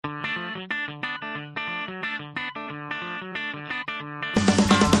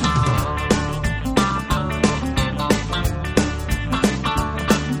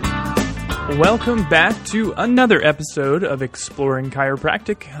Welcome back to another episode of Exploring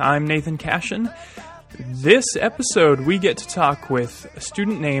Chiropractic. I'm Nathan Cashin. This episode, we get to talk with a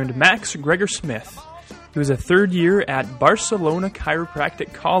student named Max Gregor Smith, who's a third year at Barcelona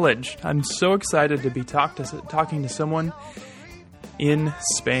Chiropractic College. I'm so excited to be talking to someone in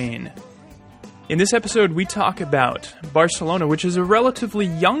Spain. In this episode, we talk about Barcelona, which is a relatively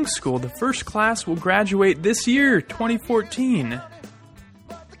young school. The first class will graduate this year, 2014.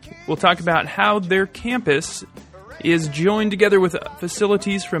 We'll talk about how their campus is joined together with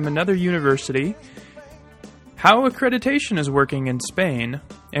facilities from another university, how accreditation is working in Spain,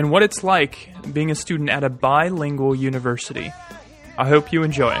 and what it's like being a student at a bilingual university. I hope you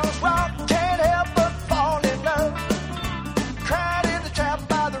enjoy.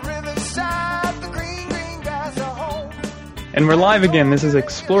 And we're live again. This is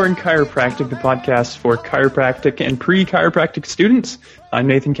Exploring Chiropractic, the podcast for chiropractic and pre-chiropractic students. I'm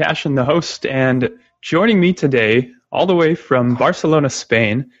Nathan Cashin, the host, and joining me today, all the way from Barcelona,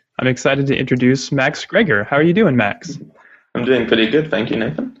 Spain, I'm excited to introduce Max Gregor. How are you doing, Max? I'm doing pretty good, thank you,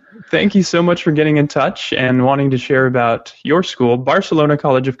 Nathan. Thank you so much for getting in touch and wanting to share about your school, Barcelona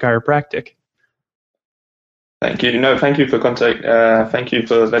College of Chiropractic. Thank you. No, thank you for thank you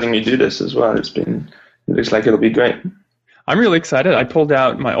for letting me do this as well. It looks like it'll be great. I'm really excited. I pulled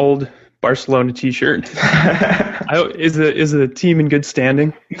out my old Barcelona t-shirt. Is the team in good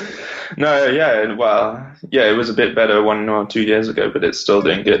standing? No, it was a bit better 1 or 2 years ago, but it's still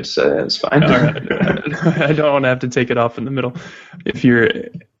doing good, so it's fine. All right. I don't want to have to take it off in the middle if you're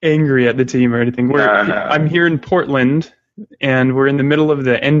angry at the team or anything. No. I'm here in Portland, and we're in the middle of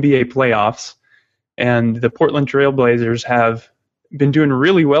the NBA playoffs, and the Portland Trailblazers have been doing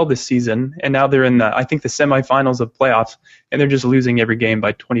really well this season, and now they're in the semifinals of playoffs, and they're just losing every game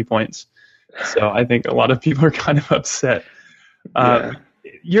by 20 points. So I think a lot of people are kind of upset.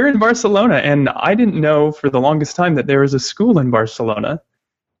 You're in Barcelona, and I didn't know for the longest time that there was a school in Barcelona,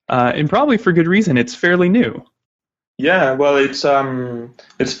 and probably for good reason. It's fairly new. Yeah, well, it's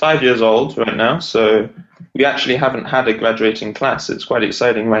 5 years old right now, so we actually haven't had a graduating class. It's quite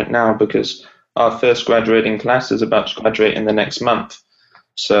exciting right now because our first graduating class is about to graduate in the next month.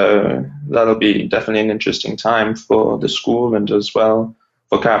 So that'll be definitely an interesting time for the school and as well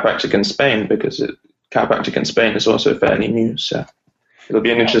for chiropractic in Spain, because chiropractic in Spain is also fairly new. So it'll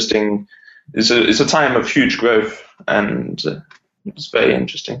be an interesting, it's a time of huge growth, and it's very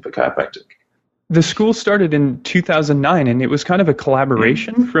interesting for chiropractic. The school started in 2009, and it was kind of a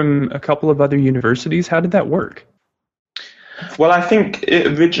collaboration from a couple of other universities. How did that work? Well, I think it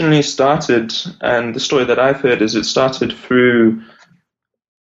originally started, and the story that I've heard is it started through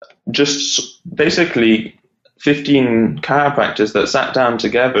just basically 15 chiropractors that sat down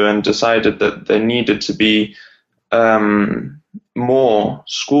together and decided that there needed to be more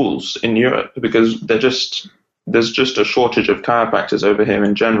schools in Europe, because there's just a shortage of chiropractors over here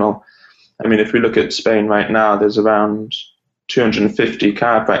in general. I mean, if we look at Spain right now, there's around 250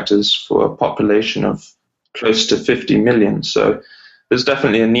 chiropractors for a population of close to 50 million. So there's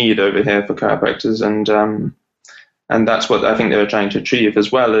definitely a need over here for chiropractors, and that's what I think they were trying to achieve,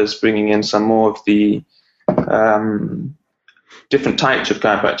 as well as bringing in some more of the different types of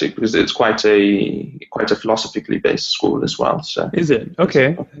chiropractic, because it's quite a philosophically based school as well. So is it?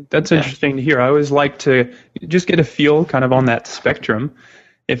 Okay, that's interesting to hear. I always like to just get a feel kind of on that spectrum,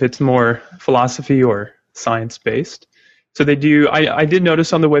 if it's more philosophy or science based. So they do. I did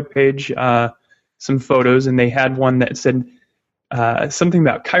notice on the webpage some photos, and they had one that said something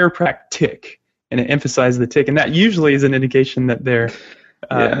about chiropractic, and it emphasized the tick, and that usually is an indication that they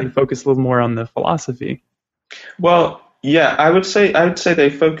focus a little more on the philosophy. Well, yeah, I would say they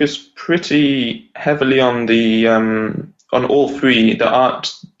focus pretty heavily on the on all three: the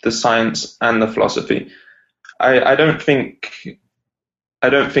art, the science, and the philosophy. I don't think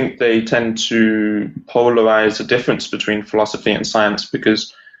they tend to polarize the difference between philosophy and science,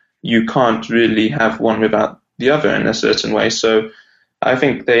 because you can't really have one without the other in a certain way. So I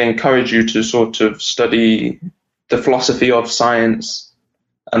think they encourage you to sort of study the philosophy of science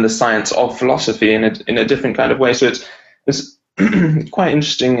and the science of philosophy in a different kind of way. So it's quite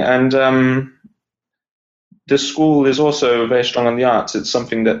interesting. And the school is also very strong on the arts. It's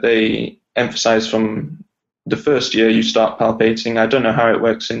something that they emphasize from the first year you start palpating. I don't know how it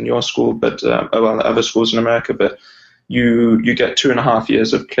works in your school, but other schools in America, but you get 2.5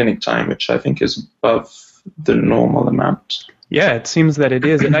 years of clinic time, which I think is above the normal amount. Yeah, it seems that it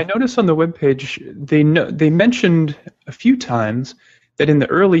is. And I noticed on the webpage they mentioned a few times that in the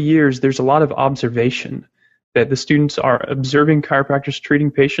early years there's a lot of observation, that the students are observing chiropractors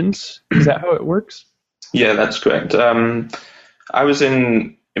treating patients. Is that how it works? Yeah, that's correct. I was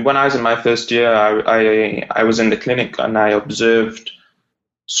in when I was in my first year, I was in the clinic and I observed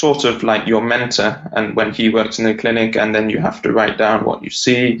sort of like your mentor, and when he works in the clinic, and then you have to write down what you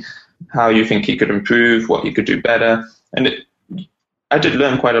see, how you think he could improve, what he could do better. And I did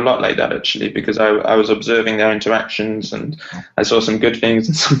learn quite a lot like that, actually, because I was observing their interactions, and I saw some good things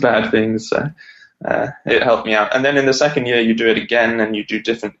and some bad things. So it helped me out. And then in the second year, you do it again, and you do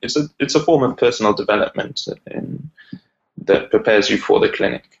different. It's a form of personal development that prepares you for the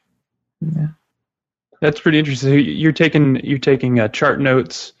clinic. Yeah. That's pretty interesting. So you're taking chart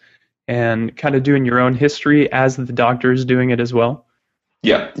notes and kind of doing your own history as the doctor is doing it as well.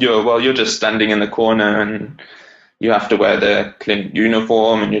 Yeah, you're just standing in the corner, and you have to wear the clinic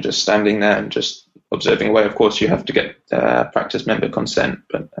uniform, and you're just standing there and just observing away. Of course, you have to get practice member consent,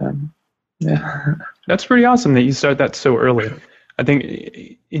 but yeah. That's pretty awesome that you start that so early. I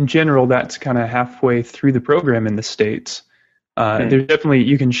think in general that's kind of halfway through the program in the States. There's definitely,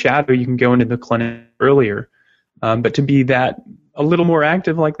 you can shadow, you can go into the clinic earlier, but to be that a little more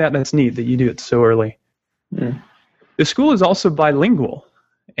active like that, that's neat that you do it so early. The school is also bilingual,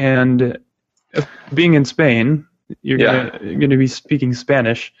 and being in Spain, you're going to be speaking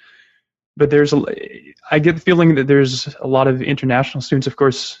Spanish, but I get the feeling that there's a lot of international students. Of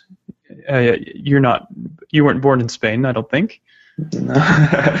course, you weren't born in Spain, I don't think. No,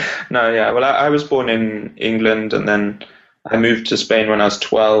 yeah. Well, I was born in England, and then I moved to Spain when I was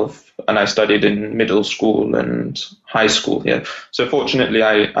 12, and I studied in middle school and high school here. So fortunately,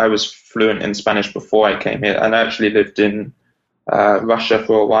 I was fluent in Spanish before I came here, and I actually lived in Russia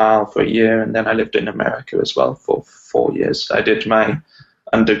for a while, for a year, and then I lived in America as well for 4 years. I did my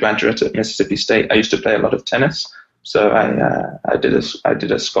undergraduate at Mississippi State. I used to play a lot of tennis, so I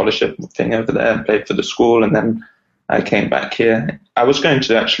did a scholarship thing over there, played for the school, and then I came back here. I was going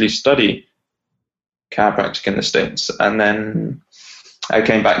to actually study chiropractic in the States, and then I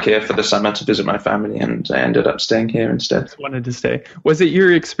came back here for the summer to visit my family, and I ended up staying here instead. Just wanted to stay. Was it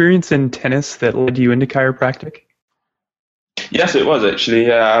your experience in tennis that led you into chiropractic? Yes, it was actually.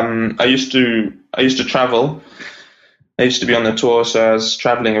 I used to travel. I used to be on the tour, so I was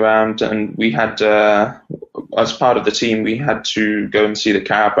traveling around, and we had, as part of the team, we had to go and see the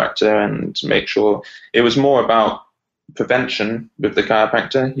chiropractor and make sure. It was more about prevention with the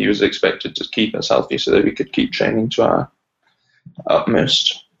chiropractor. He was expected to keep us healthy so that we could keep training to our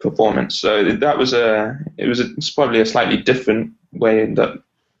utmost performance. So it's probably a slightly different way that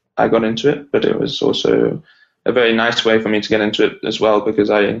I got into it, but it was also a very nice way for me to get into it as well, because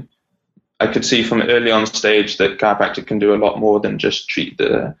I could see from early on stage that chiropractic can do a lot more than just treat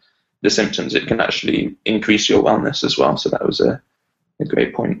the symptoms. It can actually increase your wellness as well. So that was a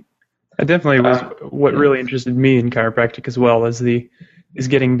great point. That definitely was what really interested me in chiropractic as well, is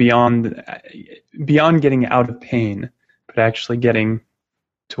getting beyond getting out of pain, but actually getting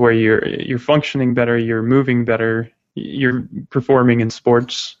to where you're functioning better, you're moving better, you're performing in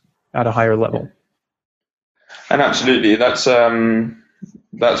sports at a higher level. And absolutely, that's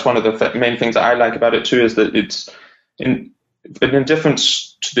one of the main things that I like about it too, is that it's in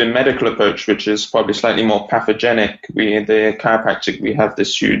difference to the medical approach, which is probably slightly more pathogenic. The chiropractic, we have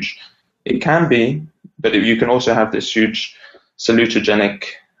this huge. It can be, but you can also have this huge salutogenic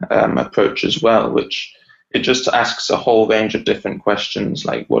approach as well, which it just asks a whole range of different questions,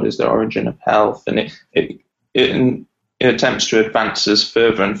 like what is the origin of health, and it attempts to advance us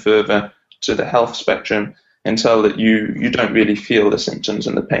further and further to the health spectrum until that you don't really feel the symptoms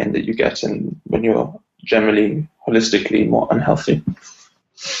and the pain that you get when you're generally holistically more unhealthy.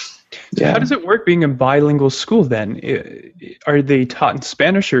 Yeah. How does it work being a bilingual school then? Are they taught in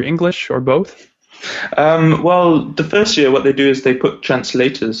Spanish or English or both? Well, the first year, what they do is they put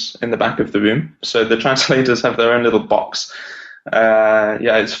translators in the back of the room. So the translators have their own little box.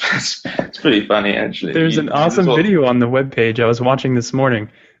 It's pretty funny, actually. There's an awesome video on the webpage I was watching this morning.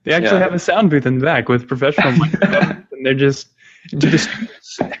 They actually have a sound booth in the back with professional microphones, and they're just. Do the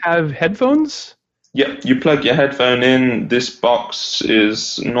students have headphones? Yep, you plug your headphone in. This box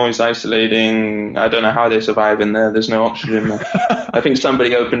is noise isolating. I don't know how they survive in there. There's no oxygen there. I think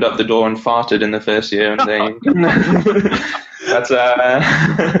somebody opened up the door and farted in the first year, and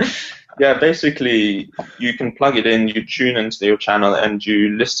basically you can plug it in, you tune into your channel, and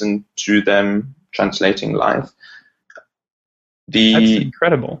you listen to them translating live. That's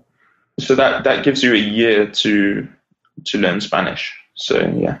incredible. So that gives you a year to learn Spanish. So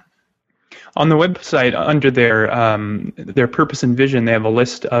yeah. On the website, under their purpose and vision, they have a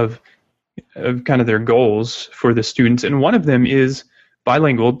list of kind of their goals for the students, and one of them is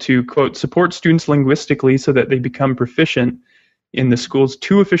bilingual, to, quote, support students linguistically so that they become proficient in the school's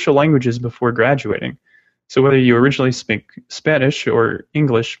 2 official languages before graduating. So whether you originally speak Spanish or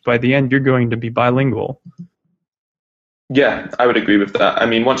English, by the end you're going to be bilingual. Yeah, I would agree with that. I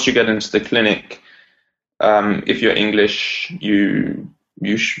mean, once you get into the clinic, if you're English, you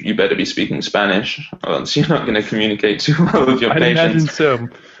better be speaking Spanish, or else you're not going to communicate too well with your I'd patients. imagine so.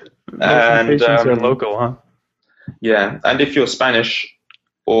 Most And patients are local, huh? yeah, and if you're Spanish,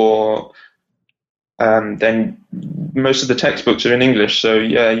 or then most of the textbooks are in English. So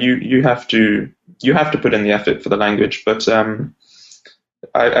yeah, you have to put in the effort for the language. But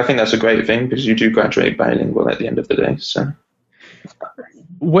I think that's a great thing because you do graduate bilingual at the end of the day. So.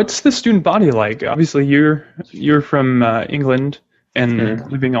 What's the student body like? Obviously, you're from England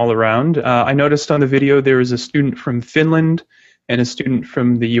and living all around. I noticed on the video there was a student from Finland and a student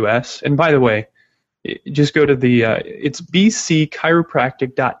from the U.S. And by the way, just go to the it's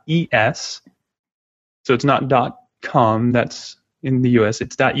bcchiropractic.es. So it's not .com. That's in the U.S.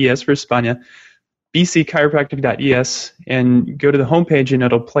 It's .es for España. bcchiropractic.es, and go to the homepage and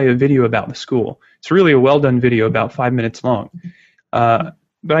it'll play a video about the school. It's really a well-done video, about 5 minutes long. But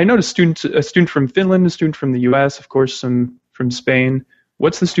I noticed a student from Finland, a student from the U.S., of course, some from Spain.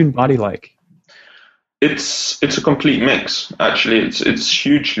 What's the student body like? It's a complete mix. Actually, it's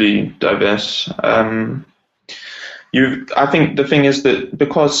hugely diverse. I think the thing is that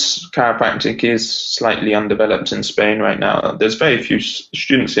because chiropractic is slightly undeveloped in Spain right now, there's very few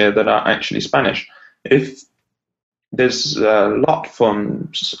students here that are actually Spanish. If there's a lot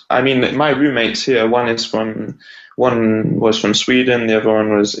from, I mean, my roommates here, one was from Sweden, the other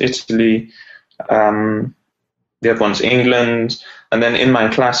one was Italy, the other one's England, and then in my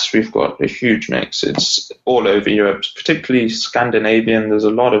class we've got a huge mix. It's all over Europe, particularly Scandinavian. There's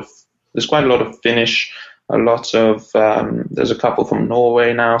quite a lot of Finnish, a lot of there's a couple from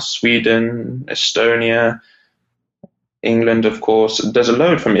Norway now, Sweden, Estonia, England, of course. There's a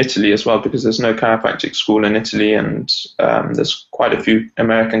load from Italy as well because there's no chiropractic school in Italy, and there's quite a few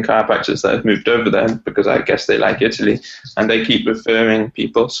American chiropractors that have moved over there because I guess they like Italy and they keep referring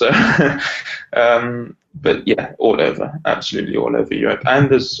people. So, but yeah, all over, absolutely all over Europe. And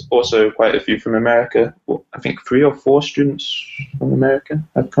there's also quite a few from America. Well, I think 3 or 4 students from America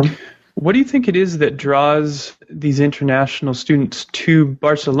have come. What do you think it is that draws these international students to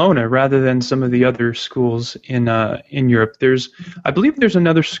Barcelona rather than some of the other schools in Europe? I believe there's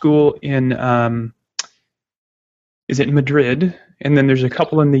another school in, is it Madrid? And then there's a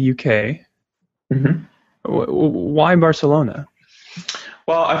couple in the UK. Mm-hmm. Why Barcelona?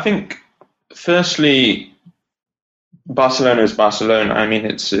 Well, I think firstly, Barcelona is Barcelona. I mean,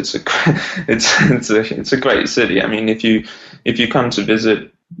 it's a great city. I mean, if you come to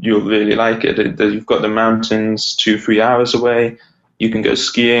visit, you'll really like it. You've got the mountains 2-3 hours away. You can go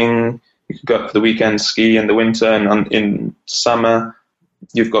skiing. You can go up for the weekend, ski in the winter, and in summer,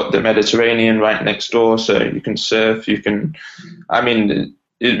 you've got the Mediterranean right next door, so you can surf. I mean,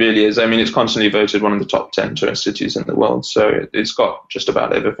 it really is. I mean, it's constantly voted one of the top 10 tourist cities in the world, so it's got just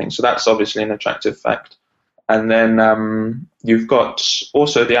about everything. So that's obviously an attractive fact. And then you've got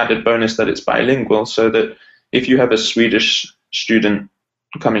also the added bonus that it's bilingual, so that if you have a Swedish student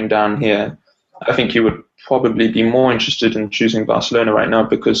coming down here, I think you would probably be more interested in choosing Barcelona right now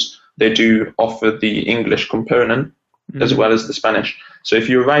because they do offer the English component as well as the Spanish. So if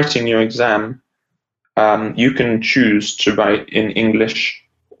you're writing your exam, you can choose to write in English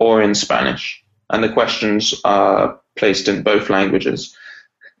or in Spanish, and the questions are placed in both languages,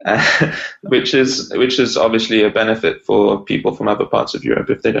 which is obviously a benefit for people from other parts of Europe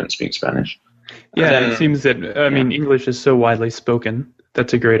if they don't speak Spanish. Yeah, then, it seems that English is so widely spoken.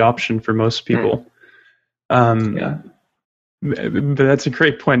 That's a great option for most people. But that's a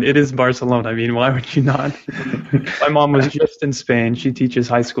great point. It is Barcelona. I mean, why would you not? My mom was just in Spain. She teaches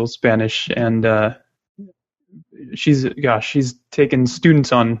high school Spanish, and she's taken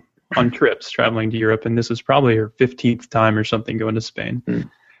students on trips traveling to Europe, and this is probably her 15th time or something going to Spain.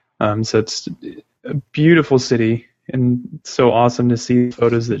 So it's a beautiful city, and so awesome to see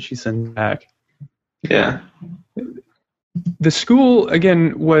photos that she sends back. Yeah. The school,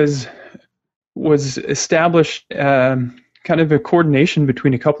 again, was established kind of a coordination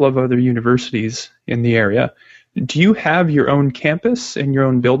between a couple of other universities in the area. Do you have your own campus and your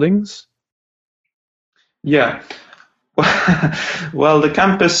own buildings? Yeah. Well, the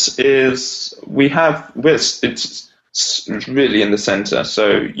campus it's really in the center.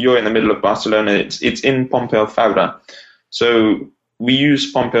 So you're in the middle of Barcelona. It's in Pompeu Fabra. So we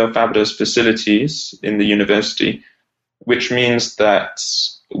use Pompeu Fabra's facilities in the university, which means that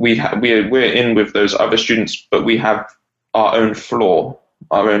we're in with those other students, but we have our own floor,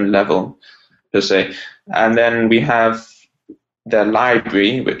 our own level, per se. And then we have their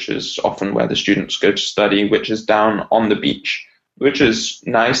library, which is often where the students go to study, which is down on the beach, which is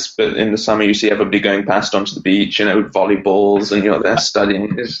nice. But in the summer, you see everybody going past onto the beach, with volleyballs, and you're there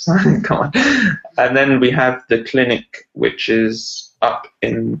studying. It's come on. And then we have the clinic, which is up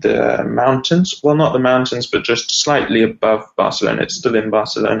in the mountains. Well, not the mountains, but just slightly above Barcelona. It's still in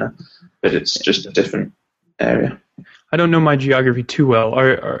Barcelona, but it's just a different area. I don't know my geography too well.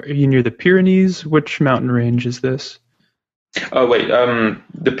 Are you near the Pyrenees? Which mountain range is this? Oh, wait.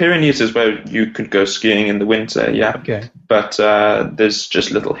 The Pyrenees is where you could go skiing in the winter, yeah. Okay. But there's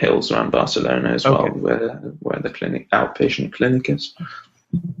just little hills around Barcelona as well, where the outpatient clinic is.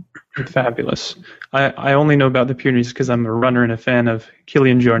 Fabulous. I only know about the Pyrenees because I'm a runner and a fan of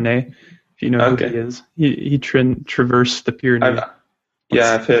Kilian Jornet, if you know who he is. He traversed the Pyrenees.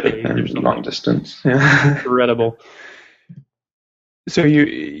 I've heard of him. Long distance. Yeah. Incredible. So you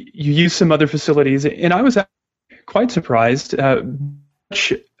use some other facilities, and I was quite surprised. A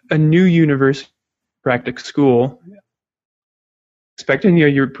new university practice school, expecting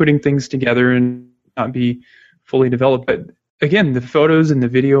you're putting things together and not be fully developed. But again, the photos and the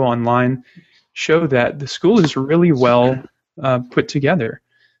video online show that the school is really well put together.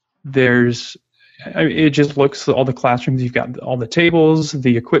 It just looks, all the classrooms, you've got all the tables,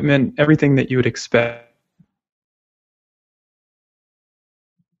 the equipment, everything that you would expect.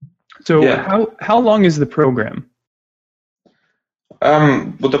 So how long is the program?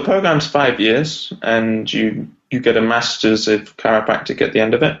 Well, the program's 5 years, and you get a Master's of Chiropractic at the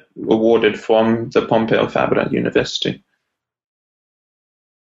end of it, awarded from the Pompeu Fabra University.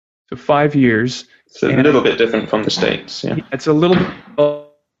 So 5 years. It's a little bit different from the States, yeah. It's a little bit,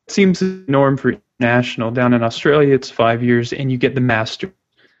 it seems the norm for international. Down in Australia, it's 5 years, and you get the Master.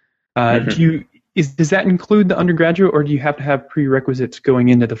 Does that include the undergraduate, or do you have to have prerequisites going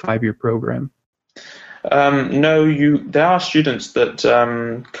into the 5-year program? No, there are students that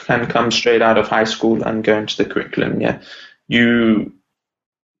can come straight out of high school and go into the curriculum. Yeah,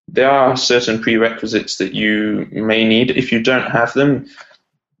 there are certain prerequisites that you may need. If you don't have them,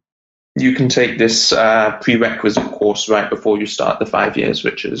 you can take this prerequisite course right before you start the 5 years,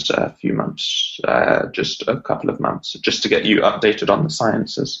 which is a few months, just a couple of months, just to get you updated on the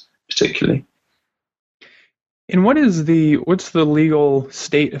sciences, particularly. And what's the legal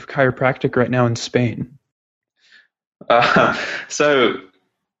state of chiropractic right now in Spain? In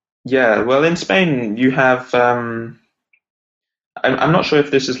Spain you have. I'm not sure if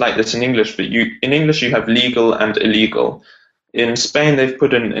this is like this in English, but in English you have legal and illegal. In Spain,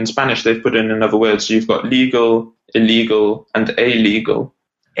 in Spanish they've put in another word. So you've got legal, illegal, and illegal.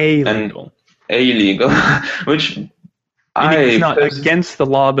 Illegal, which it's not against the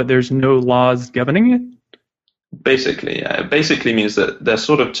law, but there's no laws governing it. Basically, yeah. It basically means that they're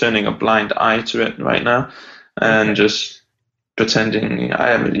sort of turning a blind eye to it right now, and just pretending.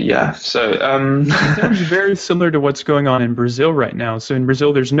 So it sounds very similar to what's going on in Brazil right now. So in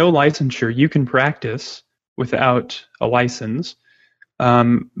Brazil, there's no licensure. You can practice without a license,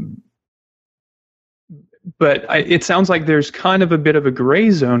 but it sounds like there's kind of a bit of a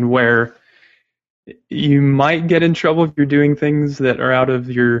gray zone where you might get in trouble if you're doing things that are out of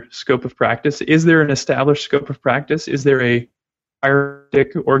your scope of practice. Is there an established scope of practice? Is there a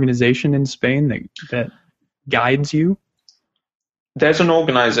chiropractic organization in Spain that guides you? There's an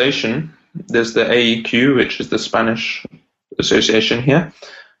organization. There's the AEQ, which is the Spanish association here.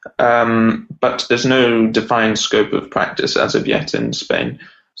 But there's no defined scope of practice as of yet in Spain.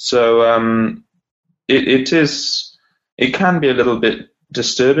 So it can be a little bit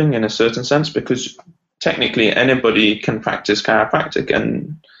disturbing in a certain sense, because technically anybody can practice chiropractic,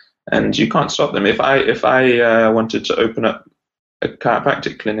 and you can't stop them. If I wanted to open up a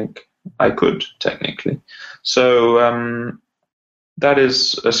chiropractic clinic, I could technically. So that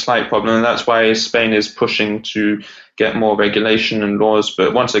is a slight problem, and that's why Spain is pushing to get more regulation and laws.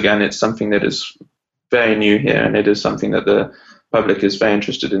 But once again, it's something that is very new here, and it is something that the public is very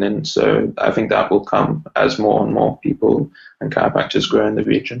interested in. So I think that will come as more and more people and chiropractors grow in the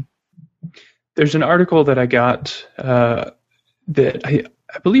region. There's an article that I got that I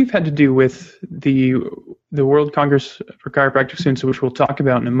believe had to do with the World Congress for Chiropractic Students, which we'll talk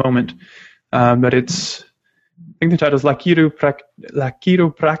about in a moment. But I think the title is La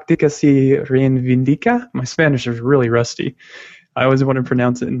Chiropractica se reivindica. My Spanish is really rusty. I always want to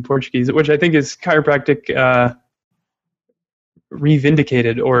pronounce it in Portuguese, which I think is chiropractic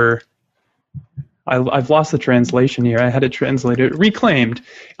revindicated, or I've lost the translation here. I had it translated, reclaimed.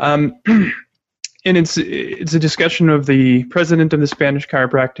 And it's a discussion of the president of the Spanish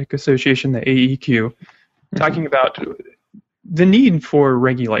Chiropractic Association, the AEQ, talking about the need for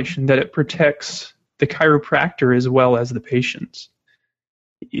regulation, that it protects the chiropractor as well as the patients.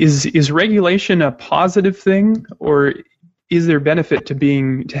 Is regulation a positive thing, or is there benefit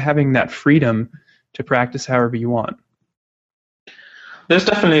to having that freedom to practice however you want? There's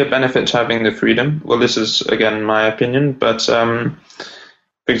definitely a benefit to having the freedom. Well, this is, again, my opinion, but for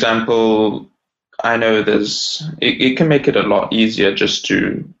example, I know it can make it a lot easier just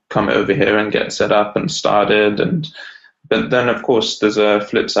to come over here and get set up and started, but then of course there's a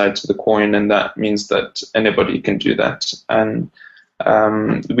flip side to the coin, and that means that anybody can do that. And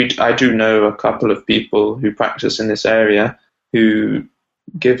I do know a couple of people who practice in this area who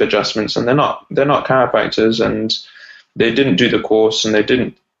give adjustments, and they're not chiropractors, and they didn't do the course, and they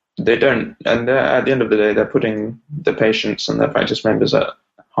don't, and at the end of the day, they're putting the patients and their practice members at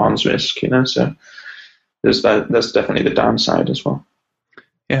harm's risk, so there's definitely the downside as well.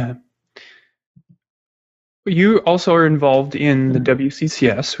 Yeah. You also are involved in the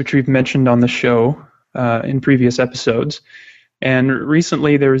WCCS, which we've mentioned on the show in previous episodes, and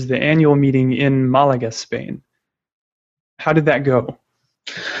recently there was the annual meeting in Malaga, Spain. How did that go?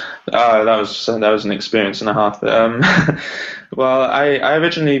 That was an experience and a half. Well, I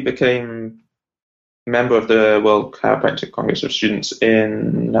originally became member of the World Chiropractic Congress of Students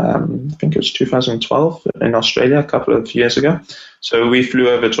in, I think it was 2012 in Australia, a couple of years ago. So we flew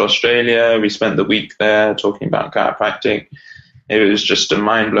over to Australia. We spent the week there talking about chiropractic. It was just a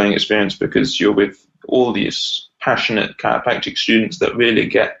mind-blowing experience because you're with all these passionate chiropractic students that really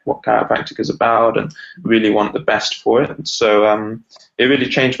get what chiropractic is about and really want the best for it. So it really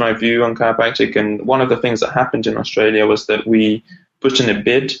changed my view on chiropractic. And one of the things that happened in Australia was that we put in a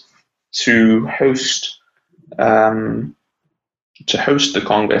bid to host the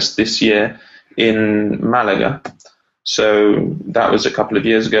Congress this year in Malaga. So that was a couple of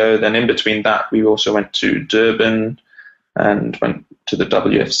years ago. Then in between that, we also went to Durban and went to the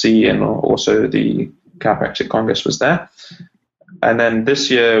WFC, and also the Chiropractic Congress was there. And then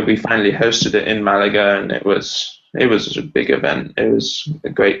this year we finally hosted it in Malaga, and it was a big event. It was a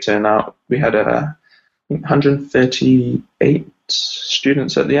great turnout. We had 138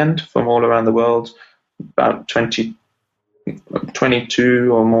 students at the end from all around the world, about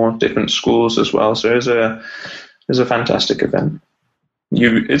 22 or more different schools as well. So it was a fantastic event.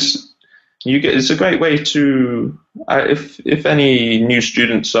 It's a great way to, if any new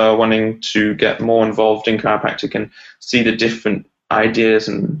students are wanting to get more involved in chiropractic and see the different ideas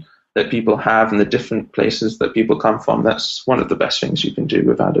and that people have and the different places that people come from, that's one of the best things you can do,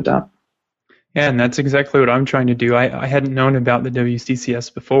 without a doubt. Yeah, and that's exactly what I'm trying to do. I hadn't known about the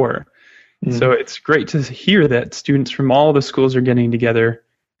WCCS before. So it's great to hear that students from all the schools are getting together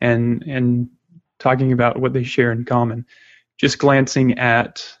and talking about what they share in common. Just glancing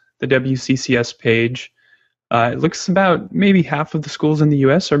at the WCCS page, it looks about maybe half of the schools in the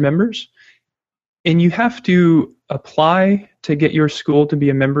U.S. are members. And you have to apply to get your school to be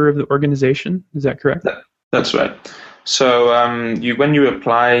a member of the organization. Is that correct? That's right. So when you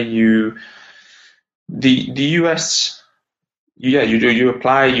apply, the US, you do. You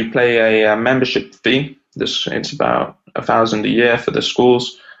apply. You pay a membership fee. It's about $1,000 a year for the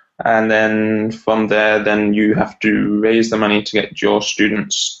schools, and then from there, then you have to raise the money to get your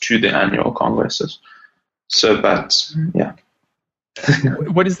students to the annual congresses. So, but yeah.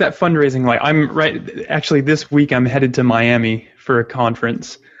 What is that fundraising like? Actually, this week I'm headed to Miami for a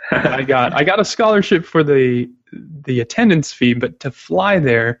conference. I got a scholarship for the attendance fee, but to fly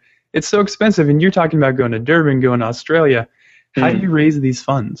there, it's so expensive. And you're talking about going to Durban, going to Australia. How do you raise these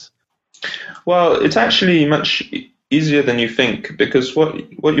funds? Well, it's actually much easier than you think, because what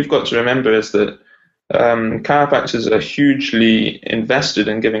you've got to remember is that chiropractors are hugely invested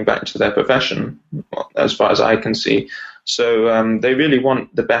in giving back to their profession, as far as I can see. So they really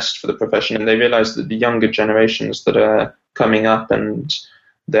want the best for the profession, and they realize that the younger generations that are coming up and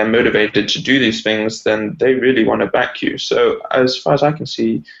they're motivated to do these things, then they really want to back you. So as far as I can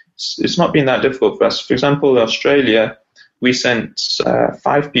see, it's not been that difficult for us. For example, Australia, we sent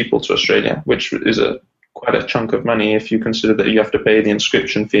 5 people to Australia, which is quite a chunk of money if you consider that you have to pay the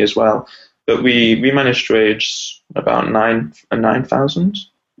inscription fee as well. But we managed to raise about $9,000,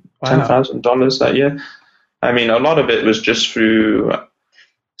 $10,000 that year. I mean, a lot of it was just through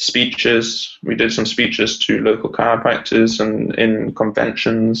speeches. We did some speeches to local chiropractors and in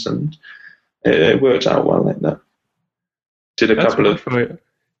conventions, and it worked out well like that. Did a couple of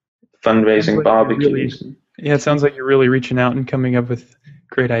fundraising barbecues. Yeah, it sounds like you're really reaching out and coming up with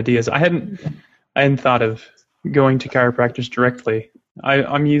great ideas. I hadn't thought of going to chiropractors directly.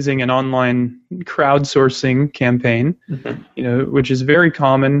 I'm using an online crowdsourcing campaign, which is very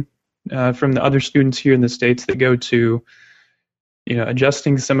common from the other students here in the States that go to,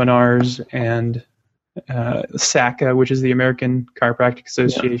 adjusting seminars and SACA, which is the American Chiropractic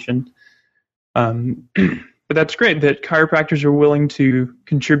Association. But that's great that chiropractors are willing to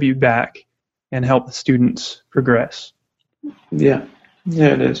contribute back and help the students progress. Yeah,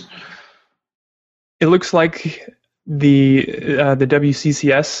 it is. It looks like the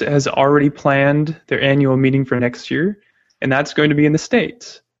WCCS has already planned their annual meeting for next year, and that's going to be in the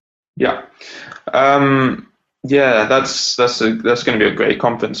States. Yeah. That's going to be a great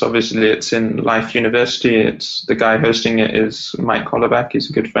conference. Obviously, it's in Life University. It's the guy hosting it is Mike Hollerback. He's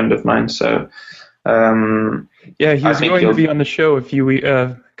a good friend of mine. So, he was going to be on the show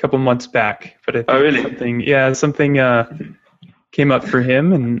a couple months back, but I think something came up for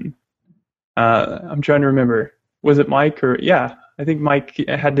him, and I'm trying to remember. Was it Mike or I think Mike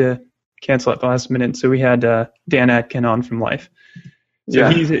had to cancel at the last minute, so we had Dan Atkin on from Life. So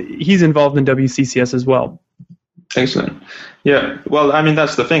he's involved in WCCS as well. Excellent. Yeah. Well, I mean,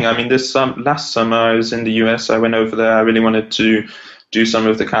 that's the thing. I mean, last summer I was in the US. I went over there. I really wanted to do some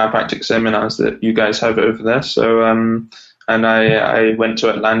of the chiropractic seminars that you guys have over there. So, and I went to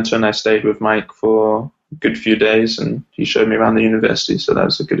Atlanta and I stayed with Mike for a good few days, and he showed me around the university. So that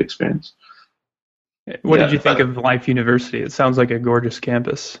was a good experience. What did you think of Life University? It sounds like a gorgeous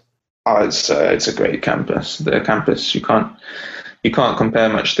campus. Oh, it's a great campus. The campus, you can't compare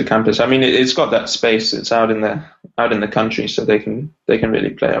much to the campus. I mean, it's got that space. It's out in the country, so they can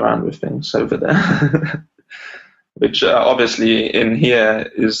really play around with things over there. Which obviously in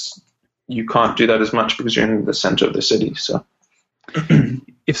here you can't do that as much because you're in the center of the city. So,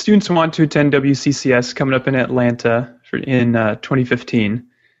 if students want to attend WCCS coming up in Atlanta in 2015,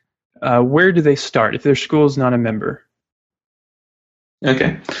 where do they start if their school is not a member?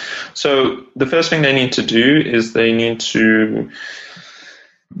 Okay, so the first thing they need to do is they need to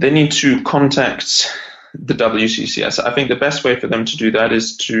contact the WCCS. I think the best way for them to do that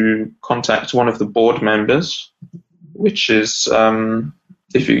is to contact one of the board members, which is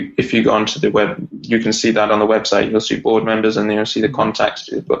if you go onto the web, you can see that on the website. You'll see board members, and then you'll see the contacts.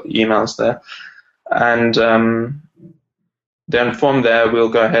 You've got the emails there, and then from there we'll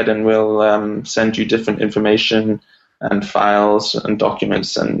go ahead and we'll send you different information and files and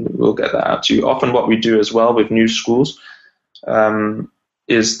documents, and we'll get that out to you. Often what we do as well with new schools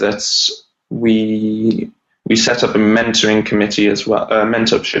is that we set up a mentoring committee as well, a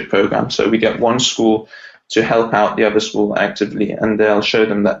mentorship program. So we get one school to help out the other school actively, and they'll show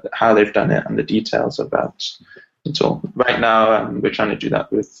them how they've done it and the details about it all. Right now, we're trying to do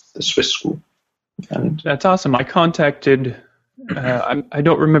that with the Swiss school. And that's awesome. I contacted... I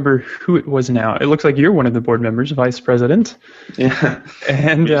don't remember who it was now. It looks like you're one of the board members, vice president. Yeah.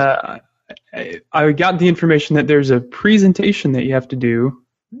 And I got the information that there's a presentation that you have to do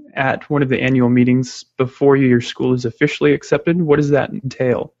at one of the annual meetings before your school is officially accepted. What does that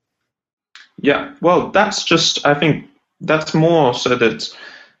entail? Yeah, well, I think that's more so that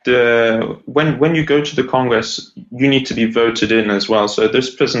when you go to the Congress, you need to be voted in as well. So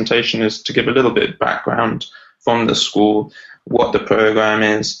this presentation is to give a little bit of background from the school, what the program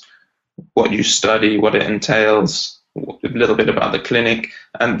is, what you study, what it entails, a little bit about the clinic,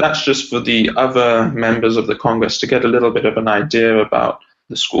 and that's just for the other members of the Congress to get a little bit of an idea about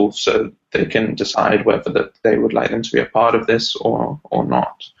the school, so they can decide whether they would like them to be a part of this or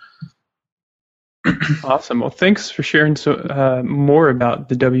not. Awesome. Well, thanks for sharing more about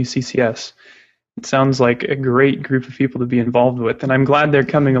the WCCS. It sounds like a great group of people to be involved with, and I'm glad they're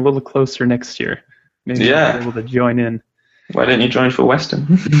coming a little closer next year. Maybe I'll be able to join in. Why didn't you join for Western?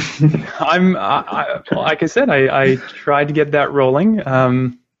 Like I said, I tried to get that rolling.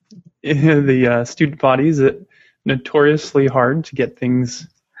 The student body is notoriously hard to get things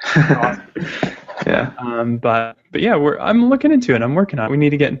off. Yeah. But yeah, I'm looking into it. I'm working on it. We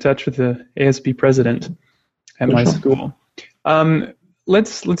need to get in touch with the ASB president at my school.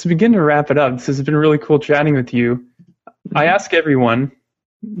 Let's begin to wrap it up. This has been really cool chatting with you. I ask everyone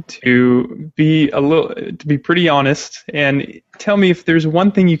to be pretty honest and tell me if there's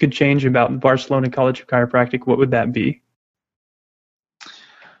one thing you could change about the Barcelona College of Chiropractic, what would that be?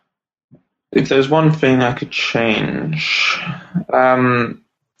 If there's one thing I could change,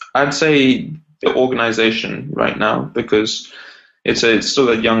 I'd say the organization right now, because it's still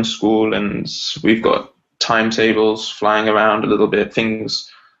a young school and we've got timetables flying around a little bit.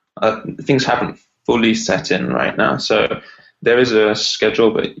 Things haven't fully set in right now, so there is a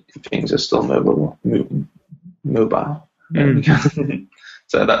schedule, but things are still mobile.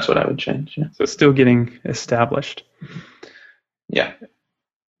 So that's what I would change. Yeah. So still getting established. Yeah.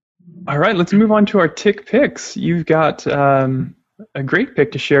 All right, let's move on to our tick picks. You've got a great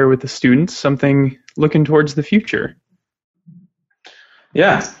pick to share with the students, something looking towards the future.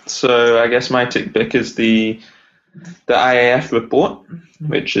 Yeah, so I guess my tick pick is the IAF report,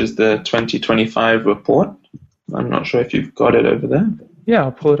 which is the 2025 report. I'm not sure if you've got it over there. Yeah,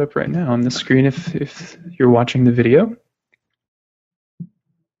 I'll pull it up right now on the screen if you're watching the video.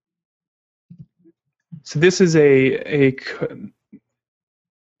 So this is an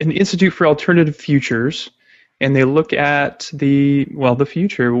Institute for Alternative Futures, and they look at the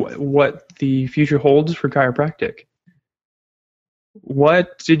future, what the future holds for chiropractic.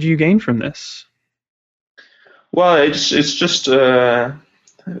 What did you gain from this? Well, it's just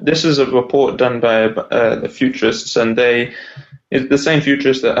this is a report done by the futurists, and it's the same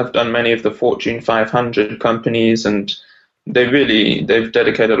futurists that have done many of the Fortune 500 companies, and they've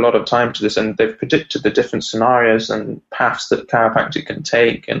dedicated a lot of time to this, and they've predicted the different scenarios and paths that chiropractic can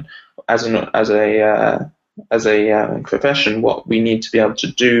take, and as a profession, what we need to be able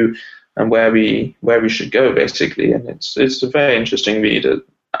to do and where we should go, basically. And it's a very interesting read,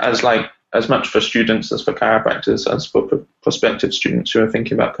 as much for students as for chiropractors, as for prospective students who are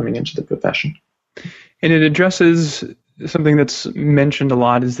thinking about coming into the profession. And it addresses something that's mentioned a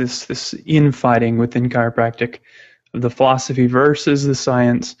lot, is this infighting within chiropractic, the philosophy versus the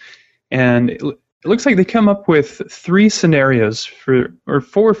science. And it looks like they come up with 4 scenarios for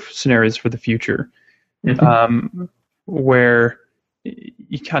the future, where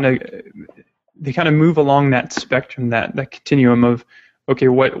they kind of move along that spectrum, that continuum of, okay,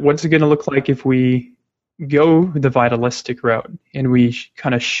 what's it going to look like if we go the vitalistic route and we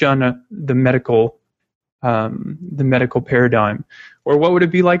kind of shun the medical paradigm, or what would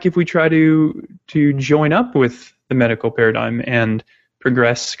it be like if we try to join up with the medical paradigm and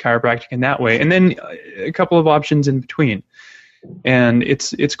progress chiropractic in that way, and then a couple of options in between. And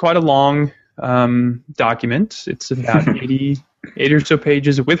it's quite a long document. It's about 80 or so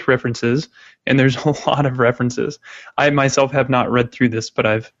pages with references, and there's a lot of references. I myself have not read through this, but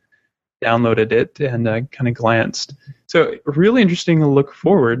I've downloaded it and kind of glanced. So really interesting to look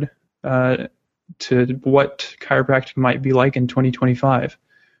forward to what chiropractic might be like in 2025.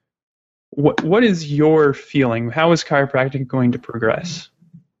 What is your feeling? How is chiropractic going to progress?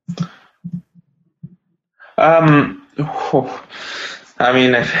 I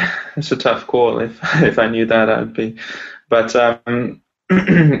mean, it's a tough call. If I knew that, I'd be. But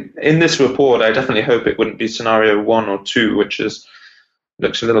in this report, I definitely hope it wouldn't be scenario 1 or 2, which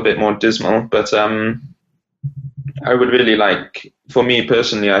looks a little bit more dismal. But I would really like, for me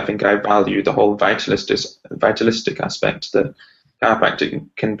personally, I think I value the whole vitalistic aspect that chiropractic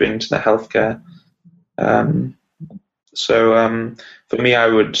can bring to the healthcare. So for me, I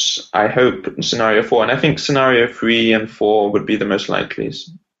hope scenario 4, and I think scenario 3 and 4 would be the most likely,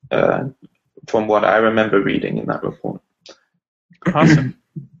 from what I remember reading in that report. Awesome.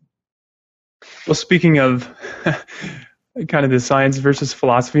 Well, speaking of kind of the science versus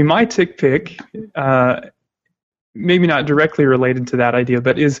philosophy, my tick pick, maybe not directly related to that idea,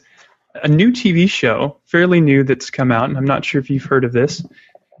 but is a new TV show, fairly new, that's come out, and I'm not sure if you've heard of this.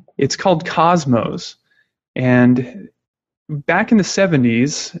 It's called Cosmos. And back in the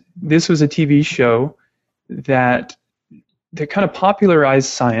 70s, this was a TV show that kind of popularized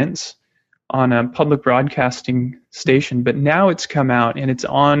science on a public broadcasting station, but now it's come out and it's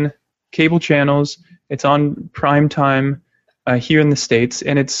on cable channels, it's on prime time here in the States,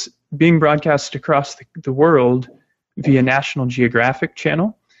 and it's being broadcast across the world via National Geographic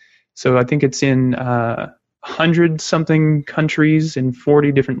channel. So I think it's in 100-something countries in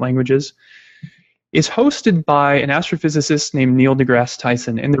 40 different languages. It's hosted by an astrophysicist named Neil deGrasse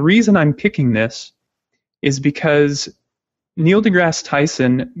Tyson. And the reason I'm picking this is because Neil deGrasse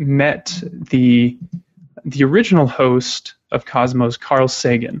Tyson met the original host of Cosmos, Carl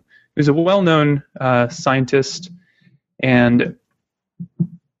Sagan, who's a well-known scientist. And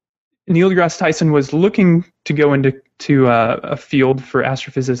Neil deGrasse Tyson was looking to go into a field for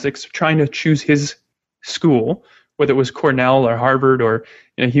astrophysics, trying to choose his school, whether it was Cornell or Harvard, or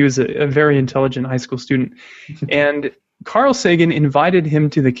he was a very intelligent high school student. And Carl Sagan invited him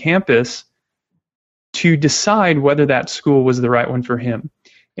to the campus to decide whether that school was the right one for him.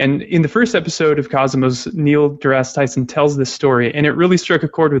 And in the first episode of Cosmos, Neil deGrasse Tyson tells this story, and it really struck a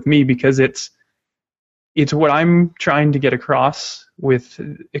chord with me because it's what I'm trying to get across with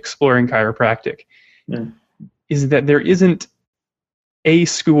exploring chiropractic, is that there isn't a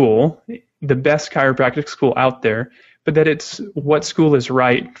school, the best chiropractic school out there, but that it's what school is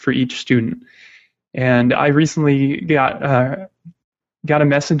right for each student. And I recently got a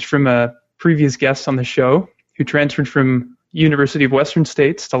message from a previous guest on the show who transferred from University of Western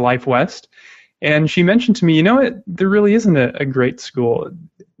States to Life West, And she mentioned to me, you know what, there really isn't a great school.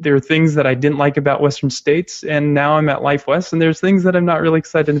 There are things that I didn't like about Western States, and now I'm at Life West, and there's things that I'm not really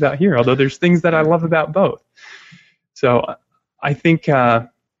excited about here, although there's things that I love about both. So I think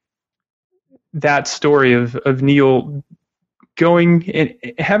that story of Neil going and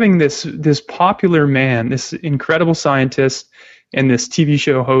having this popular man, this incredible scientist, and this TV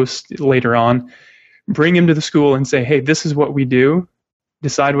show host later on, bring him to the school and say, hey, this is what we do,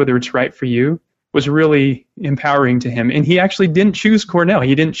 decide whether it's right for you, was really empowering to him. And he actually didn't choose Cornell.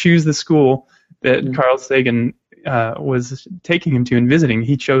 He didn't choose the school that Carl Sagan was taking him to and visiting.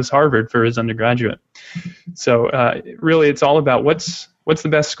 He chose Harvard for his undergraduate. So really, it's all about what's the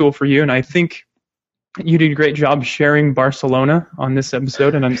best school for you. And I think you did a great job sharing Barcelona on this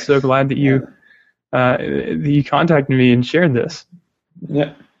episode, and I'm so glad that you contacted me and shared this.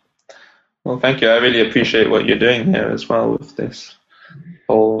 Yeah. Well, thank you. I really appreciate what you're doing here as well with this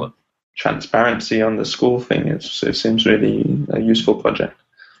whole transparency on the school thing. It seems really a useful project.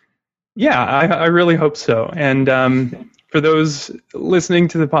 Yeah, I really hope so. And for those listening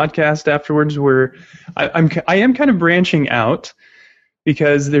to the podcast afterwards, I am kind of branching out,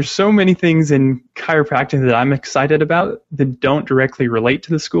 because there's so many things in chiropractic that I'm excited about that don't directly relate to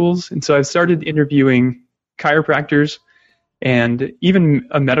the schools. And so I've started interviewing chiropractors and even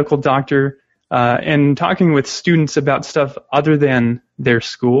a medical doctor and talking with students about stuff other than their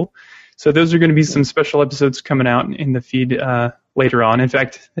school. So those are going to be some special episodes coming out in the feed later on. In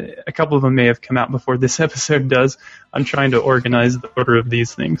fact, a couple of them may have come out before this episode does. I'm trying to organize the order of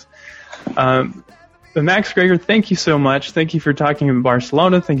these things. But Max, Gregor, thank you so much. Thank you for talking about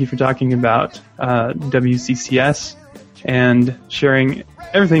Barcelona. Thank you for talking about WCCS and sharing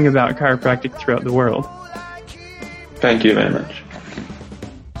everything about chiropractic throughout the world. Thank you very much.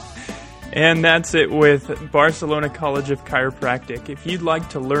 And that's it with Barcelona College of Chiropractic. If you'd like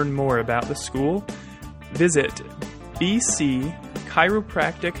to learn more about the school, visit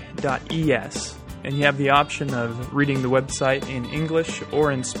bcchiropractic.es, and you have the option of reading the website in English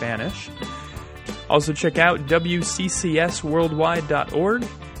or in Spanish. Also check out wccsworldwide.org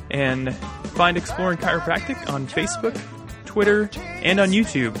and find Exploring Chiropractic on Facebook, Twitter, and on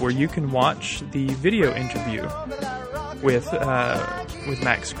YouTube, where you can watch the video interview with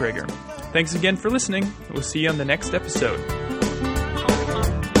Max Gregor. Thanks again for listening. We'll see you on the next episode.